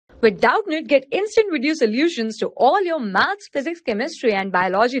With Doubtnut, get instant video solutions to all your maths, physics, chemistry, and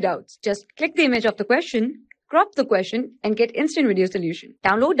biology doubts. Just click the image of the question, crop the question, and get instant video solution.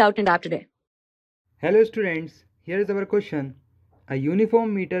 Download Doubtnut app today. Hello students, here is our question. A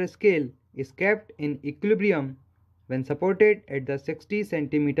uniform meter scale is kept in equilibrium when supported at the 60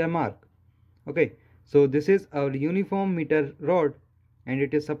 centimeter mark. Okay, so this is our uniform meter rod and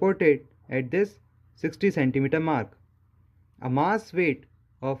it is supported at this 60 centimeter mark. A mass weight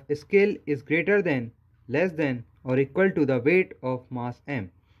of a scale is greater than, less than, or equal to the weight of mass m.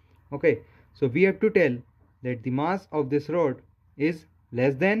 Okay, so we have to tell that the mass of this rod is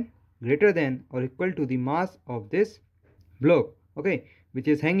less than, greater than, or equal to the mass of this block, okay, which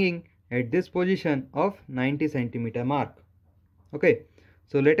is hanging at this position of 90 centimeter mark. Okay,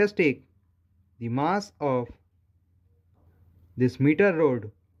 so let us take the mass of this meter rod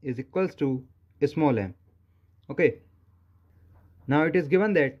is equals to small m. Okay, now it is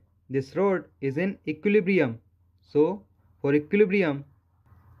given that this rod is in equilibrium. So for equilibrium,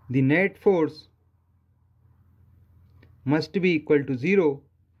 the net force must be equal to 0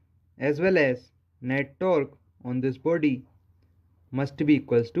 as well as net torque on this body must be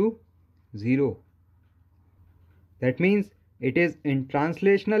equals to 0. That means it is in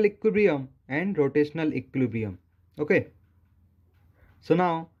translational equilibrium and rotational equilibrium. Okay. So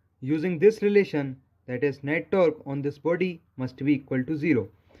now using this relation, that is net torque on this body must be equal to 0.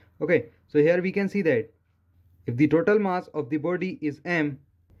 Okay, so here we can see that if the total mass of the body is m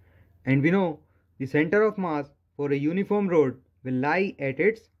and we know the center of mass for a uniform rod will lie at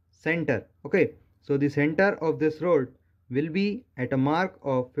its center. Okay, so the center of this rod will be at a mark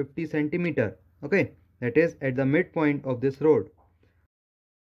of 50 centimeter. Okay, that is at the midpoint of this rod.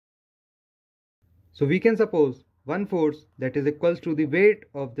 So we can suppose one force that is equals to the weight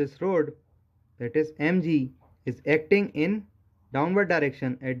of this rod, that is mg, is acting in downward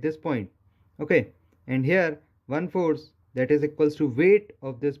direction at this point. Okay, and here one force that is equals to weight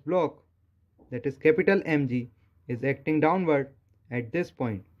of this block, that is capital mg, is acting downward at this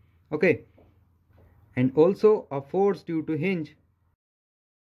point. Okay, and also a force due to hinge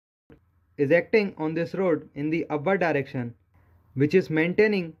is acting on this rod in the upward direction, which is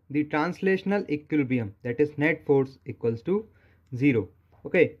maintaining the translational equilibrium, that is net force equals to 0.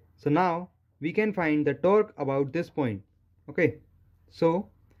 Okay, so now we can find the torque about this point. Okay, so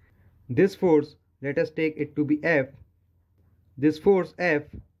this force, let us take it to be F. This force F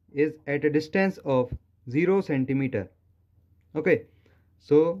is at a distance of 0 centimeter. Okay,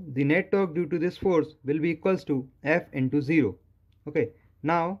 so the net torque due to this force will be equals to F into 0. Okay,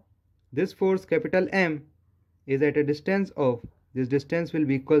 now this force capital M is at a distance of, this distance will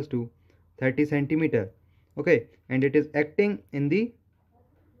be equals to 30 centimeter. Okay, and it is acting in the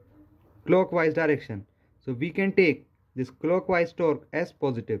clockwise direction. So we can take this clockwise torque as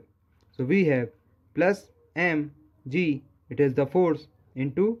positive. So we have plus mg, it is the force,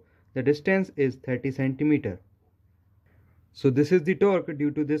 into the distance is 30 centimeter. So this is the torque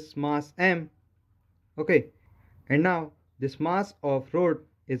due to this mass m. Okay, and now this mass of rod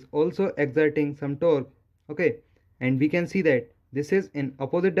is also exerting some torque. Okay, and we can see that this is in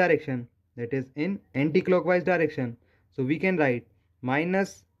opposite direction, that is in anti-clockwise direction. So we can write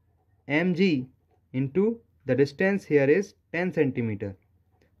minus mg into the distance here is 10 centimeter.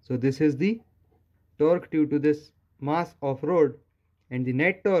 So this is the torque due to this mass of rod, and the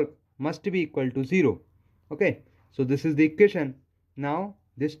net torque must be equal to 0. Okay, so this is the equation. Now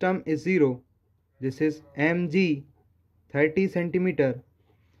this term is 0. This is mg 30 centimeter,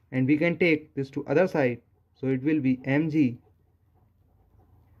 and we can take this to other side. So it will be mg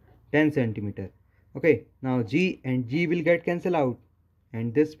 10 centimeter. Okay, now g and g will get cancelled out,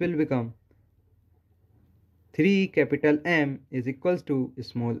 and this will become 3 capital M is equals to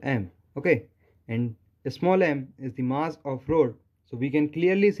small m. Okay, and small m is the mass of rod. So we can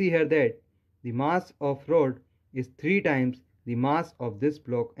clearly see here that the mass of rod is 3 times the mass of this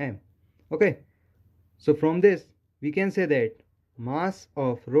block m. Okay, so from this we can say that mass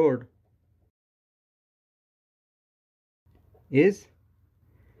of rod is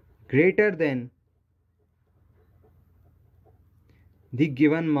greater than the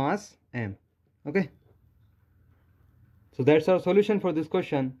given mass m. Okay, so that's our solution for this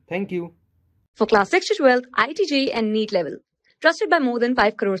question. Thank you. For class 6 to 12, IIT JEE and NEET level. Trusted by more than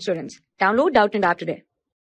 5 crore students. Download Doubtnut app today.